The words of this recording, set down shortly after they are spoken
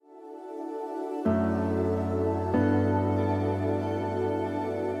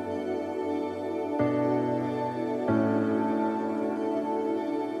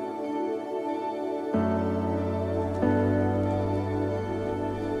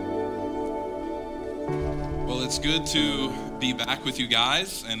it's good to be back with you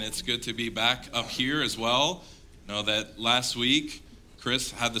guys, and it's good to be back up here as well. I know that last week,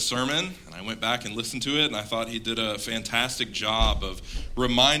 Chris had the sermon, and I went back and listened to it, and I thought he did a fantastic job of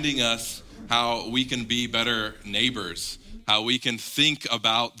reminding us how we can be better neighbors, how we can think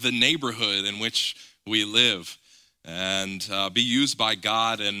about the neighborhood in which we live, and be used by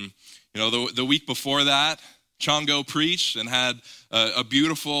God. And, you know, the week before that, Chongo preached and had a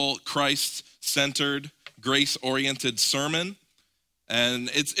beautiful Christ-centered, grace-oriented sermon.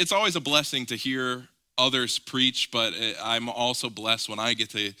 And it's always a blessing to hear others preach, but I'm also blessed when I get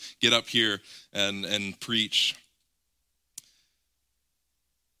to get up here and preach.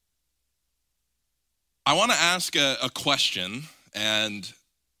 I want to ask a question, and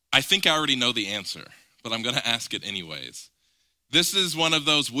I think I already know the answer, but I'm going to ask it anyways. This is one of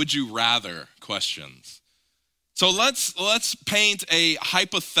those would you rather questions. So let's paint a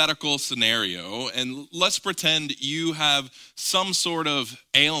hypothetical scenario, and let's pretend you have some sort of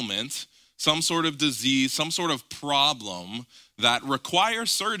ailment, some sort of disease, some sort of problem that requires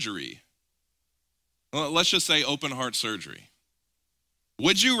surgery. Let's just say open heart surgery.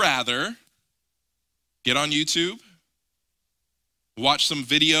 Would you rather get on YouTube, watch some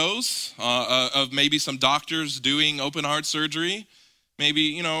videos of maybe some doctors doing open heart surgery, maybe,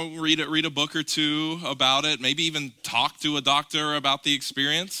 you know, read a book or two about it, maybe even talk to a doctor about the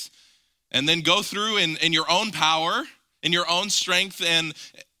experience, and then go through in your own power, in your own strength, and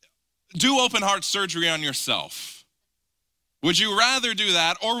do open heart surgery on yourself? Would you rather do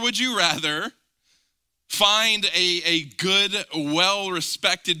that, or would you rather find a good,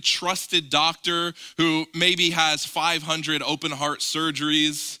 well-respected, trusted doctor who maybe has 500 open heart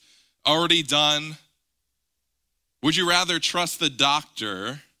surgeries already done? Would you rather trust the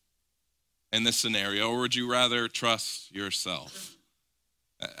doctor in this scenario, or would you rather trust yourself?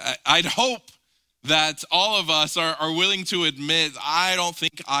 I'd hope that all of us are willing to admit, I don't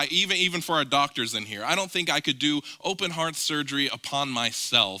think even for our doctors in here, I don't think I could do open heart surgery upon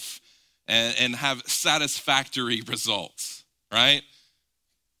myself and have satisfactory results, right?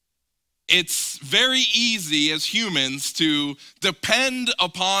 It's very easy as humans to depend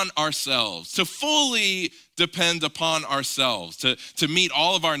upon ourselves, to fully depend upon ourselves, to meet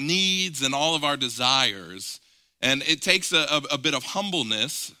all of our needs and all of our desires. And it takes a bit of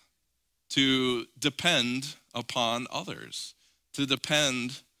humbleness to depend upon others, to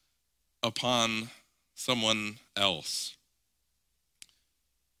depend upon someone else.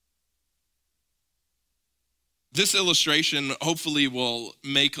 This illustration hopefully will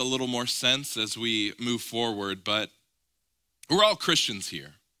make a little more sense as we move forward, but we're all Christians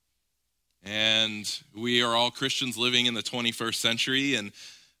here. And we are all Christians living in the 21st century. And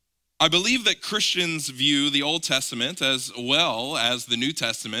I believe that Christians view the Old Testament as well as the New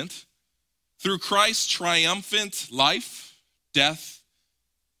Testament through Christ's triumphant life, death,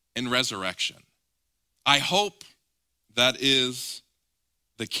 and resurrection. I hope that is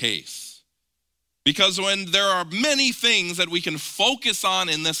the case. Because when there are many things that we can focus on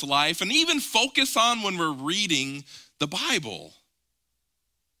in this life, and even focus on when we're reading the Bible,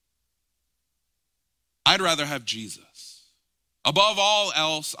 I'd rather have Jesus. Above all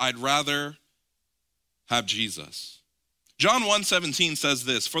else, I'd rather have Jesus. John 1:17 says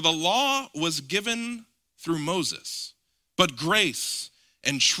this, "For the law was given through Moses, but grace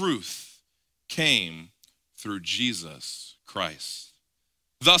and truth came through Jesus Christ."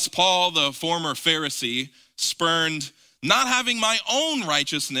 Thus, Paul, the former Pharisee, spurned not having my own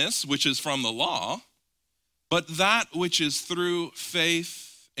righteousness, which is from the law, but that which is through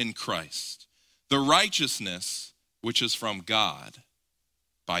faith in Christ, the righteousness which is from God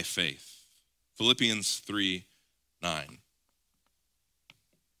by faith. Philippians 3:9.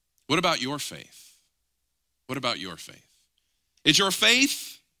 What about your faith? What about your faith? Is your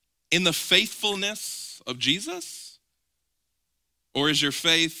faith in the faithfulness of Jesus? Or is your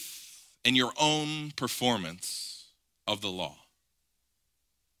faith in your own performance of the law?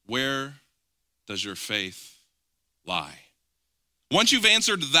 Where does your faith lie? Once you've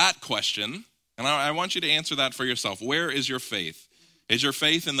answered that question, and I want you to answer that for yourself, where is your faith? Is your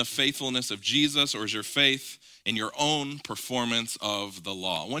faith in the faithfulness of Jesus, or is your faith in your own performance of the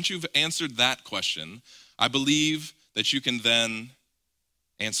law? Once you've answered that question, I believe that you can then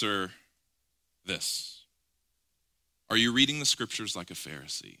answer this. Are you reading the scriptures like a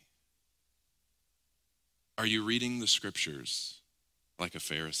Pharisee? Are you reading the scriptures like a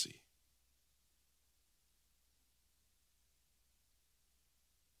Pharisee?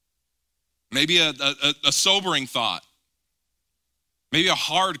 Maybe a sobering thought. Maybe a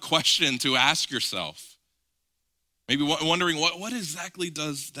hard question to ask yourself. Maybe wondering what exactly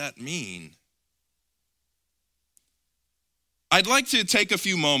does that mean? I'd like to take a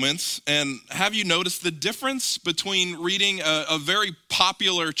few moments and have you notice the difference between reading a very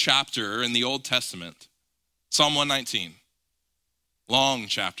popular chapter in the Old Testament, Psalm 119. Long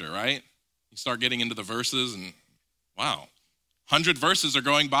chapter, right? You start getting into the verses and wow, 100 verses are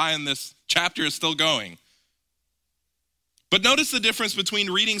going by and this chapter is still going. But notice the difference between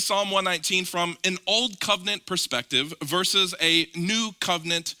reading Psalm 119 from an old covenant perspective versus a new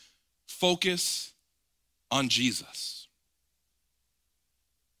covenant focus on Jesus.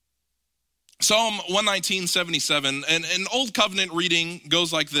 Psalm 119:77, an old covenant reading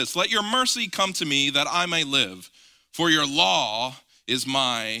goes like this: "Let your mercy come to me that I may live, for your law is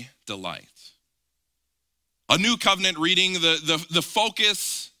my delight." A new covenant reading, the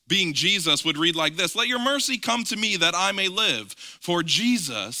focus being Jesus, would read like this: "Let your mercy come to me that I may live, for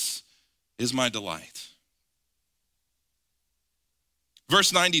Jesus is my delight."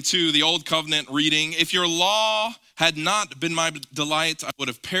 Verse 92, the old covenant reading: "If your law had not been my delight, I would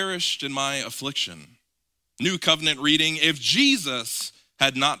have perished in my affliction." New covenant reading: "If Jesus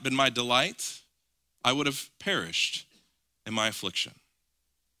had not been my delight, I would have perished in my affliction."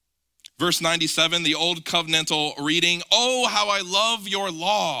 Verse 97, the old covenantal reading: "Oh, how I love your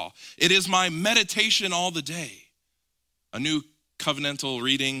law. It is my meditation all the day." A new covenantal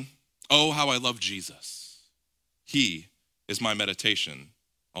reading: "Oh, how I love Jesus. He is my meditation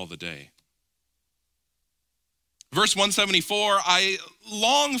all the day." Verse 174, "I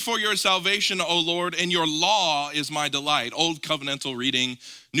long for your salvation, O Lord, and your law is my delight." Old covenantal reading.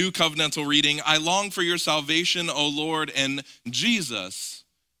 New covenantal reading: "I long for your salvation, O Lord, and Jesus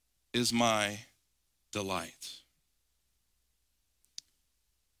is my delight."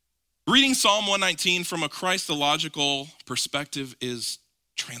 Reading Psalm 119 from a Christological perspective is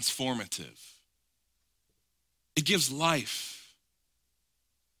transformative. It gives life.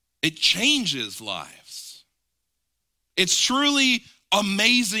 It changes lives. It's truly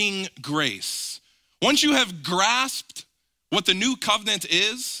amazing grace. Once you have grasped what the new covenant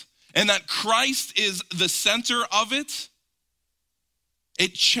is and that Christ is the center of it,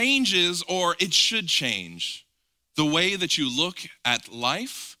 it changes, or it should change, the way that you look at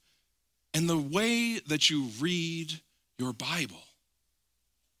life and the way that you read your Bible.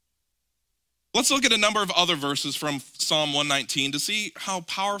 Let's look at a number of other verses from Psalm 119 to see how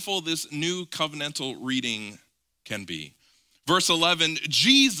powerful this new covenantal reading can be. Verse 11,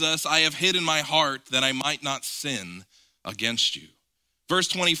 "Jesus I have hid in my heart that I might not sin against you." Verse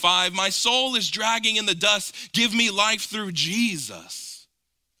 25, "My soul is dragging in the dust. Give me life through Jesus."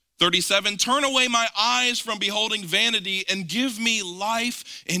 37, "Turn away my eyes from beholding vanity and give me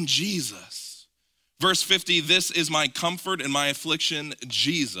life in Jesus." Verse 50, "This is my comfort in my affliction.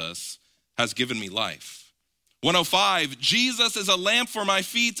 Jesus has given me life." 105, "Jesus is a lamp for my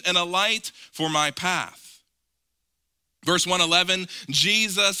feet and a light for my path." Verse 111,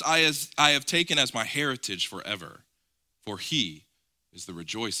 "Jesus I have taken as my heritage forever, for he is the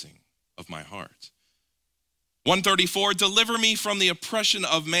rejoicing of my heart." 134, "Deliver me from the oppression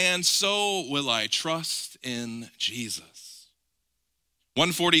of man, so will I trust in Jesus."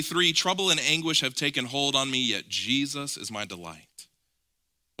 143, "Trouble and anguish have taken hold on me, yet Jesus is my delight."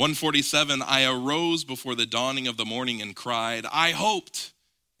 147, "I arose before the dawning of the morning and cried, I hoped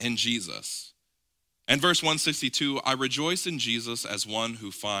in Jesus." And verse 162, "I rejoice in Jesus as one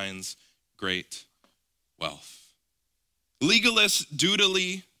who finds great wealth." Legalists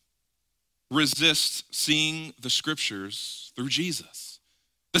dutifully resist seeing the scriptures through Jesus,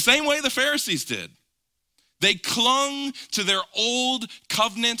 the same way the Pharisees did. They clung to their old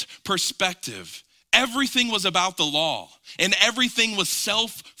covenant perspective. Everything was about the law, and everything was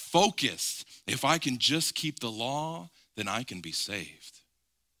self-focused. If I can just keep the law, then I can be saved.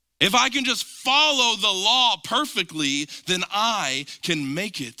 If I can just follow the law perfectly, then I can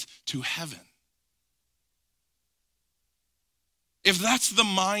make it to heaven. If that's the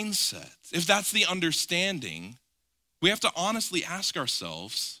mindset, if that's the understanding, we have to honestly ask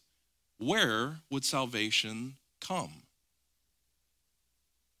ourselves, where would salvation come?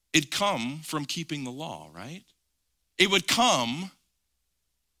 It'd come from keeping the law, right? It would come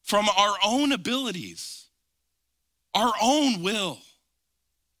from our own abilities, our own will,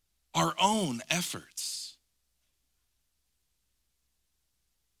 our own efforts.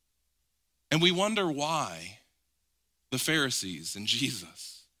 And we wonder why the Pharisees and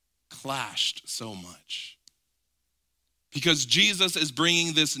Jesus clashed so much. Because Jesus is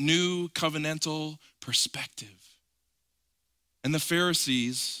bringing this new covenantal perspective. And the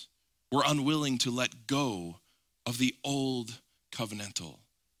Pharisees were unwilling to let go of the old covenantal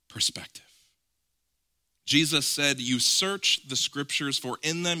perspective. Jesus said, "You search the scriptures, for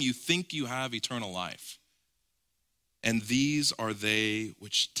in them you think you have eternal life. and these are they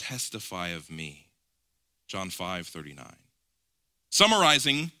which testify of me. John 5:39.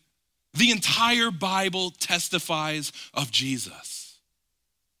 Summarizing, the entire Bible testifies of Jesus.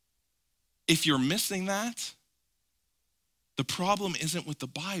 If you're missing that, the problem isn't with the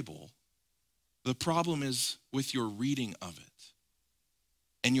Bible. The problem is with your reading of it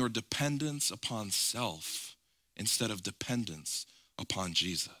and your dependence upon self instead of dependence upon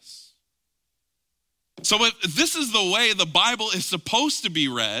Jesus. So if this is the way the Bible is supposed to be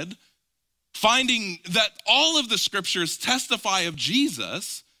read, finding that all of the scriptures testify of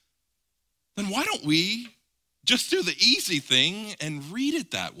Jesus, then why don't we just do the easy thing and read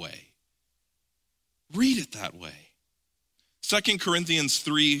it that way? Read it that way. 2 Corinthians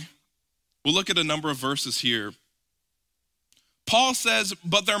 3, we'll look at a number of verses here. Paul says,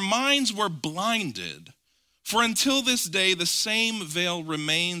 but their minds were blinded, for until this day the same veil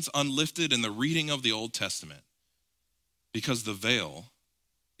remains unlifted in the reading of the Old Testament, because the veil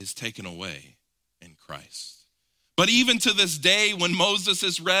is taken away in Christ. But even to this day, when Moses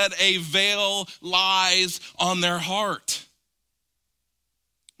is read, a veil lies on their heart.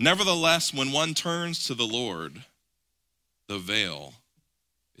 Nevertheless, when one turns to the Lord, the veil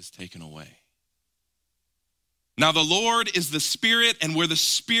is taken away. Now the Lord is the Spirit, and where the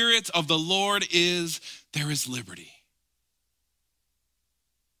Spirit of the Lord is, there is liberty.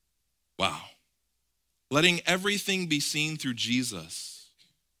 Wow. Letting everything be seen through Jesus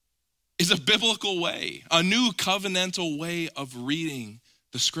is a biblical way, a new covenantal way of reading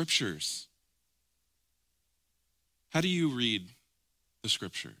the scriptures. How do you read the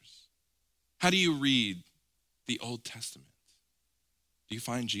scriptures? How do you read the Old Testament? Do you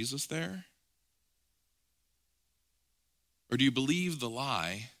find Jesus there? Or do you believe the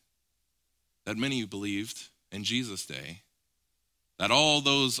lie that many believed in Jesus' day, that all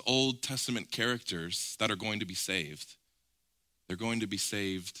those Old Testament characters that are going to be saved, they're going to be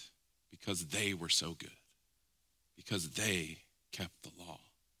saved because they were so good, because they kept the law?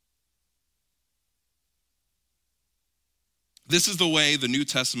 This is the way the New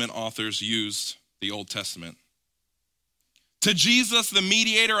Testament authors used the Old Testament. To Jesus, the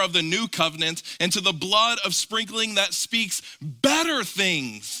mediator of the new covenant, and to the blood of sprinkling that speaks better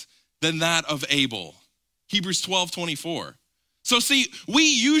things than that of Abel. Hebrews 12:24. So see, we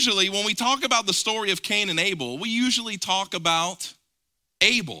usually, when we talk about the story of Cain and Abel, we usually talk about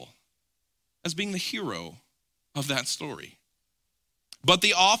Abel as being the hero of that story. But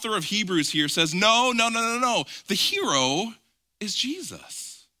the author of Hebrews here says, no. The hero is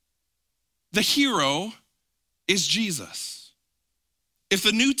Jesus. The hero is Jesus. If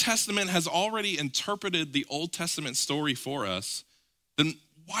the New Testament has already interpreted the Old Testament story for us, then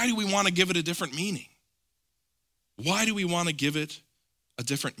why do we want to give it a different meaning? Why do we want to give it a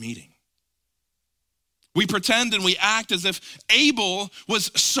different meaning? We pretend and we act as if Abel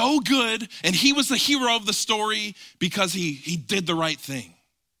was so good and he was the hero of the story because he did the right thing.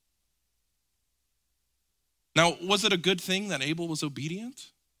 Now, was it a good thing that Abel was obedient?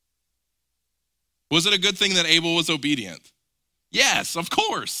 Was it a good thing that Abel was obedient? Yes, of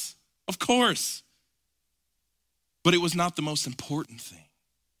course. Of course. But it was not the most important thing.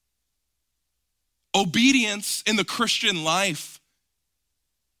 Obedience in the Christian life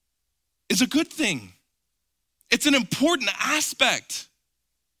is a good thing. It's an important aspect.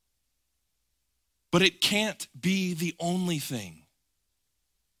 But it can't be the only thing.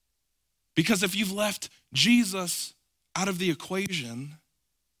 Because if you've left Jesus out of the equation,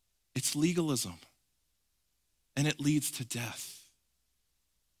 it's legalism. And it leads to death.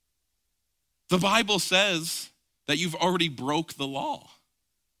 The Bible says that you've already broke the law.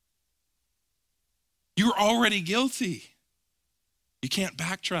 You're already guilty. You can't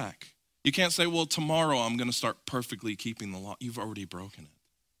backtrack. You can't say, well, tomorrow I'm going to start perfectly keeping the law. You've already broken it.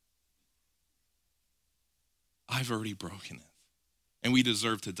 I've already broken it. And we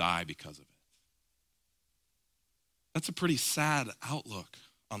deserve to die because of it. That's a pretty sad outlook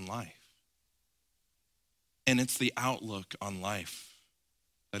on life. And it's the outlook on life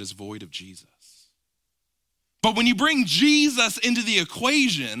that is void of Jesus. But when you bring Jesus into the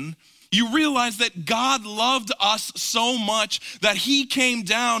equation, you realize that God loved us so much that he came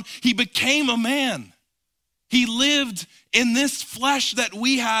down, he became a man. He lived in this flesh that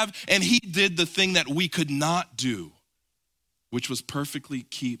we have, and he did the thing that we could not do, which was perfectly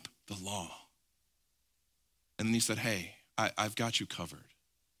keep the law. And then he said, hey, I've got you covered.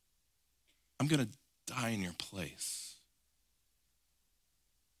 I'm going to die in your place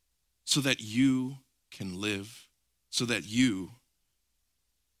so that you can live, so that you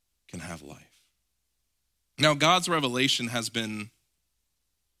can have life. Now, God's revelation has been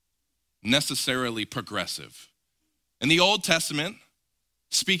necessarily progressive. In the Old Testament,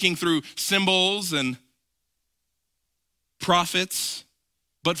 speaking through symbols and prophets,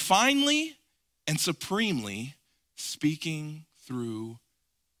 but finally and supremely speaking through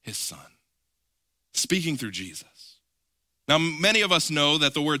his Son, speaking through Jesus. Now, many of us know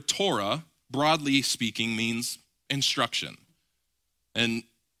that the word Torah, broadly speaking, means instruction. And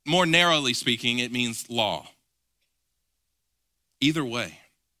more narrowly speaking, it means law. Either way,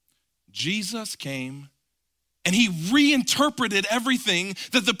 Jesus came and he reinterpreted everything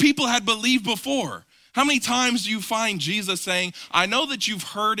that the people had believed before. How many times do you find Jesus saying, I know that you've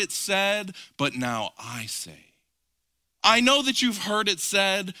heard it said, but now I say. I know that you've heard it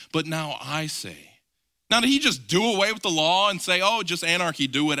said, but now I say. Now, did he just do away with the law and say, oh, just anarchy,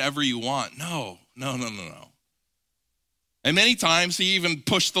 do whatever you want? No. And many times he even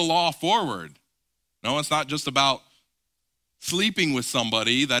pushed the law forward. No, it's not just about sleeping with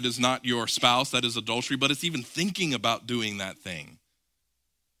somebody that is not your spouse, that is adultery, but it's even thinking about doing that thing.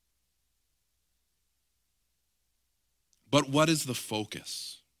 But what is the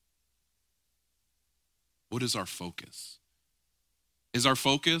focus? What is our focus? Is our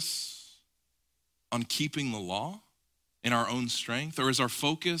focus on keeping the law in our own strength, or is our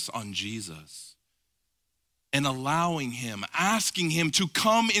focus on Jesus and allowing him, asking him to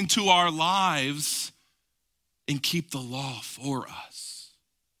come into our lives and keep the law for us?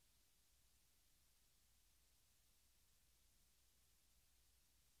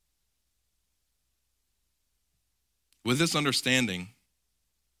 With this understanding,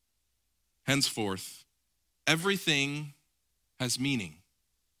 henceforth, everything has meaning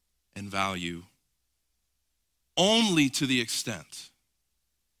and value only to the extent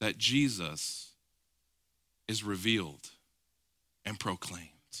that Jesus is revealed and proclaimed.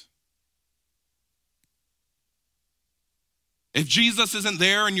 If Jesus isn't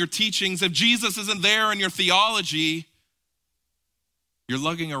there in your teachings, if Jesus isn't there in your theology, you're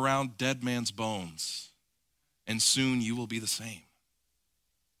lugging around dead man's bones, and soon you will be the same.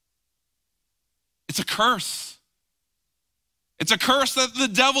 It's a curse. It's a curse that the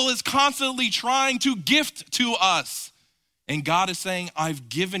devil is constantly trying to gift to us. And God is saying, I've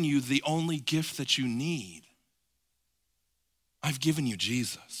given you the only gift that you need. I've given you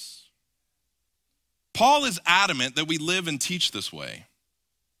Jesus. Paul is adamant that we live and teach this way.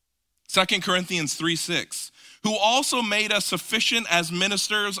 2 Corinthians 3:6, who also made us sufficient as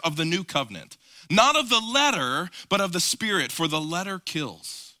ministers of the new covenant, not of the letter, but of the Spirit, for the letter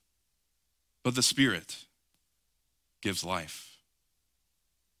kills, but the Spirit gives life.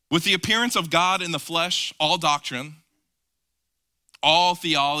 With the appearance of God in the flesh, all doctrine, all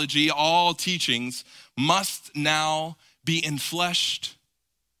theology, all teachings must now be enfleshed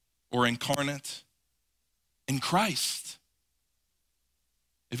or incarnate in Christ.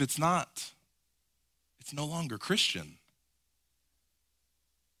 If it's not, it's no longer Christian.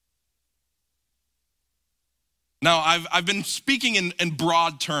 Now, I've been speaking in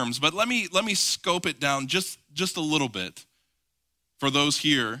broad terms, but let me scope it down just a little bit for those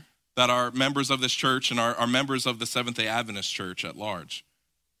here that are members of this church and are members of the Seventh-day Adventist Church at large.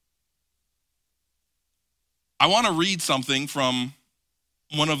 I want to read something from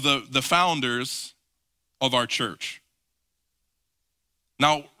one of the founders of our church.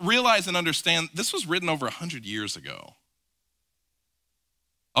 Now, realize and understand, this was written over 100 years ago.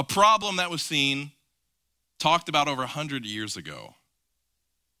 A problem that was seen, talked about over 100 years ago.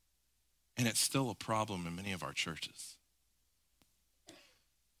 And it's still a problem in many of our churches.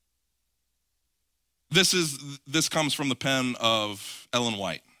 This comes from the pen of Ellen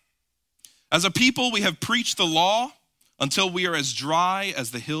White. As a people, we have preached the law until we are as dry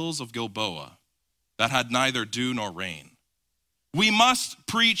as the hills of Gilboa that had neither dew nor rain. We must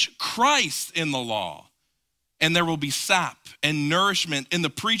preach Christ in the law, and there will be sap and nourishment in the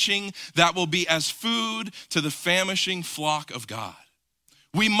preaching that will be as food to the famishing flock of God.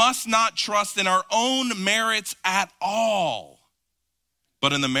 We must not trust in our own merits at all,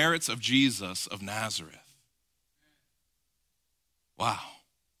 but in the merits of Jesus of Nazareth. Wow.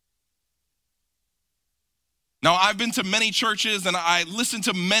 Now, I've been to many churches and I listened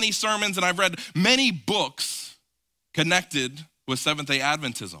to many sermons and I've read many books connected with Seventh-day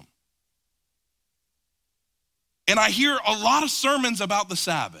Adventism. And I hear a lot of sermons about the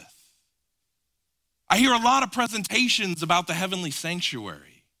Sabbath. I hear a lot of presentations about the heavenly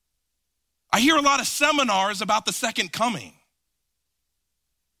sanctuary. I hear a lot of seminars about the second coming.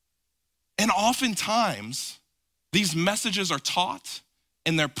 And oftentimes, these messages are taught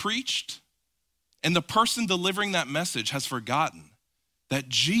and they're preached, and the person delivering that message has forgotten that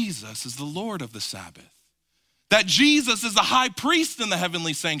Jesus is the Lord of the Sabbath, that Jesus is the high priest in the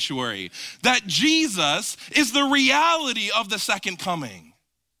heavenly sanctuary, that Jesus is the reality of the second coming.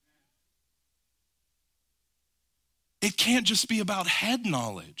 It can't just be about head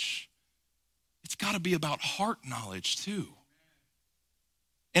knowledge. It's got to be about heart knowledge too.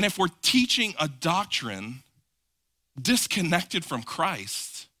 And if we're teaching a doctrine disconnected from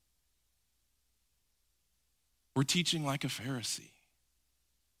Christ, we're teaching like a Pharisee.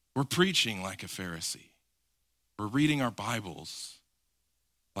 We're preaching like a Pharisee. We're reading our Bibles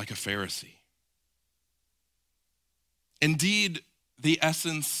like a Pharisee. Indeed, the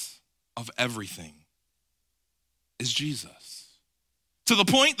essence of everything is Jesus. To the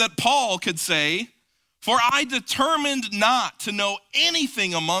point that Paul could say, "For I determined not to know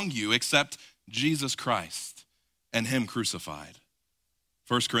anything among you except Jesus Christ and him crucified."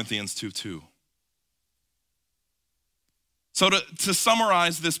 1 Corinthians 2:2. So to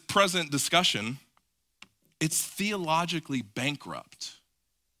summarize this present discussion, it's theologically bankrupt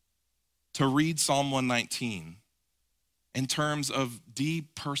to read Psalm 119 in terms of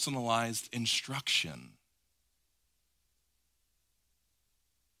depersonalized instruction.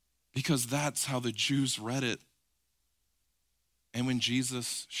 Because that's how the Jews read it. And when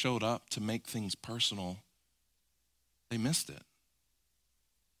Jesus showed up to make things personal, they missed it.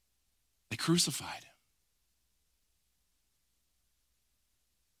 They crucified him.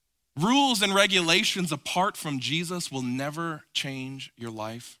 Rules and regulations apart from Jesus will never change your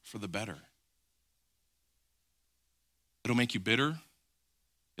life for the better. It'll make you bitter,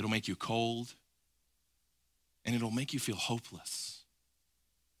 it'll make you cold, and it'll make you feel hopeless.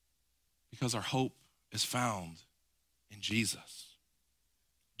 Because our hope is found in Jesus.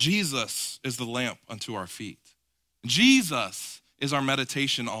 Jesus is the lamp unto our feet. Jesus is our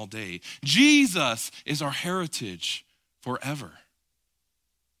meditation all day. Jesus is our heritage forever.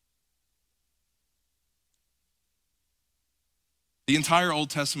 The entire Old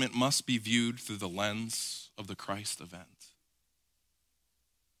Testament must be viewed through the lens of the Christ event.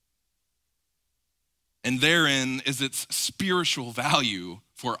 And therein is its spiritual value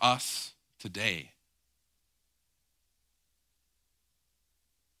for us today.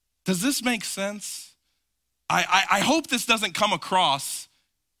 Does this make sense? I hope this doesn't come across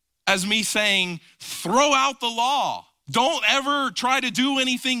as me saying, throw out the law. Don't ever try to do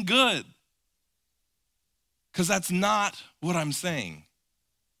anything good. Because that's not what I'm saying.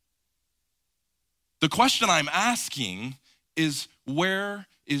 The question I'm asking is, where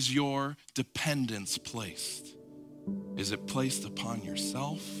is your dependence placed? Is it placed upon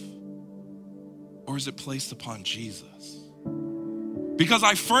yourself, or is it placed upon Jesus? Because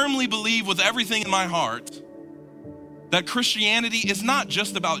I firmly believe with everything in my heart that Christianity is not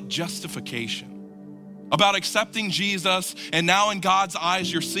just about justification, about accepting Jesus, and now in God's eyes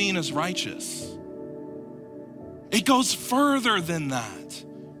you're seen as righteous. It goes further than that.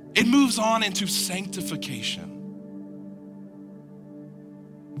 It moves on into sanctification.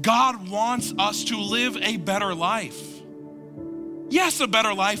 God wants us to live a better life. Yes, a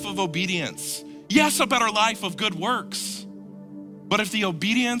better life of obedience. Yes, a better life of good works. But if the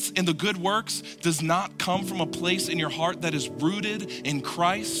obedience and the good works does not come from a place in your heart that is rooted in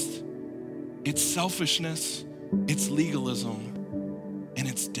Christ, it's selfishness, it's legalism, and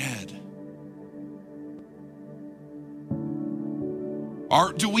it's dead.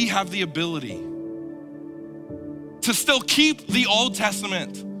 Do we have the ability to still keep the Old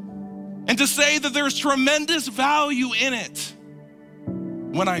Testament and to say that there's tremendous value in it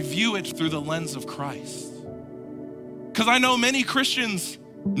when I view it through the lens of Christ? Because I know many Christians,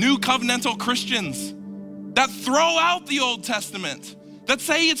 new covenantal Christians, that throw out the Old Testament, that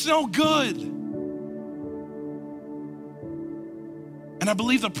say it's no good. And I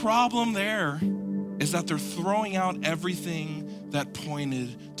believe the problem there is that they're throwing out everything that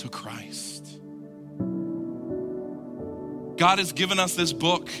pointed to Christ. God has given us this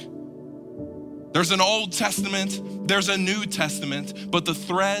book. There's an Old Testament, there's a New Testament, but the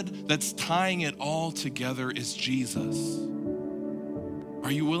thread that's tying it all together is Jesus.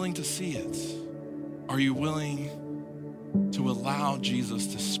 Are you willing to see it? Are you willing to allow Jesus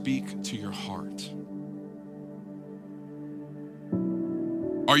to speak to your heart?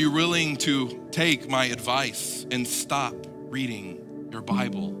 Are you willing to take my advice and stop reading your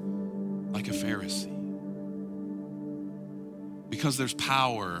Bible like a Pharisee? Because there's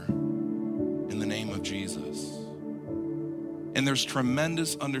power in the name of Jesus. And there's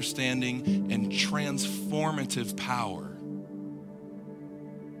tremendous understanding and transformative power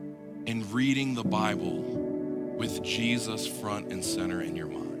in reading the Bible with Jesus front and center in your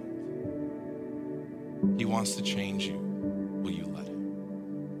mind. He wants to change you. Will you let him?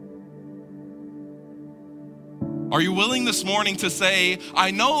 Are you willing this morning to say,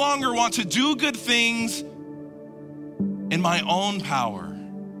 I no longer want to do good things in my own power.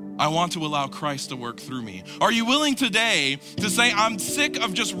 I want to allow Christ to work through me. Are you willing today to say, I'm sick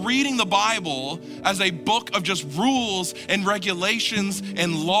of just reading the Bible as a book of just rules and regulations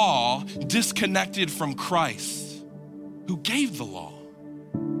and law disconnected from Christ, who gave the law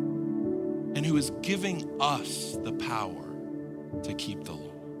and who is giving us the power to keep the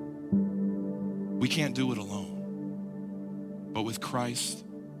law? We can't do it alone. But with Christ,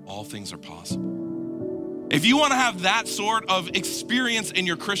 all things are possible. If you want to have that sort of experience in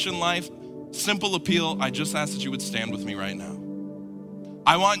your Christian life, simple appeal, I just ask that you would stand with me right now.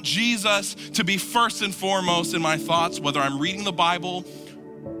 I want Jesus to be first and foremost in my thoughts, whether I'm reading the Bible,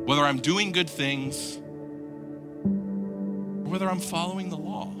 whether I'm doing good things, or whether I'm following the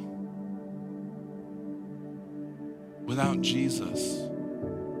law. Without Jesus,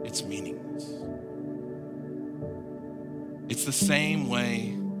 it's meaningless. It's the same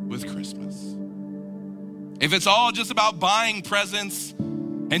way with Christmas. If it's all just about buying presents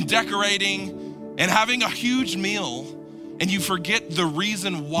and decorating and having a huge meal, and you forget the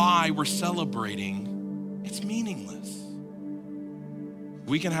reason why we're celebrating, it's meaningless.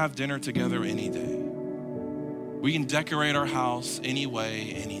 We can have dinner together any day. We can decorate our house any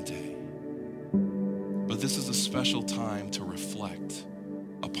way, any day. But this is a special time to reflect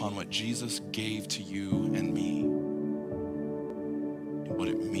upon what Jesus gave to you and me, what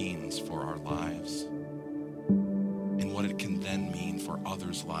it means for our lives, and what it can then mean for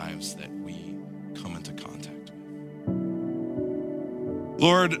others' lives that we come into contact with.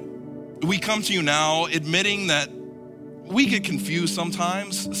 Lord, we come to you now admitting that we get confused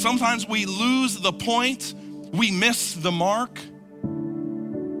sometimes. Sometimes we lose the point. We miss the mark.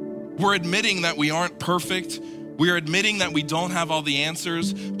 We're admitting that we aren't perfect. We are admitting that we don't have all the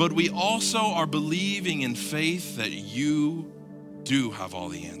answers, but we also are believing in faith that you do have all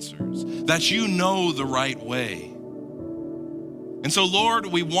the answers, that you know the right way. And so, Lord,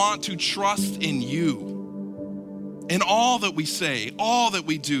 we want to trust in you in all that we say, all that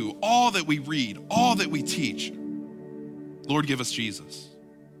we do, all that we read, all that we teach. Lord, give us Jesus.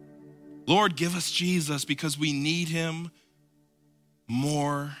 Lord, give us Jesus because we need him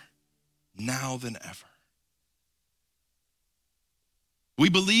more now than ever. We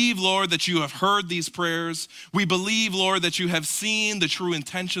believe, Lord, that you have heard these prayers. We believe, Lord, that you have seen the true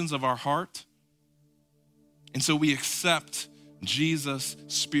intentions of our heart. And so we accept Jesus'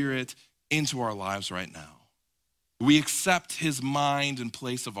 Spirit into our lives right now. We accept his mind in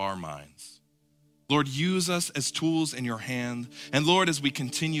place of our minds. Lord, use us as tools in your hand. And Lord, as we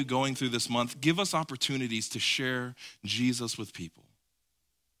continue going through this month, give us opportunities to share Jesus with people.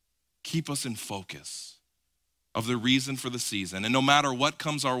 Keep us in focus of the reason for the season. And no matter what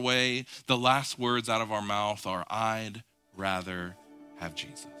comes our way, the last words out of our mouth are, I'd rather have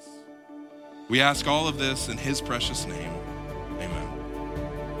Jesus. We ask all of this in his precious name. Amen.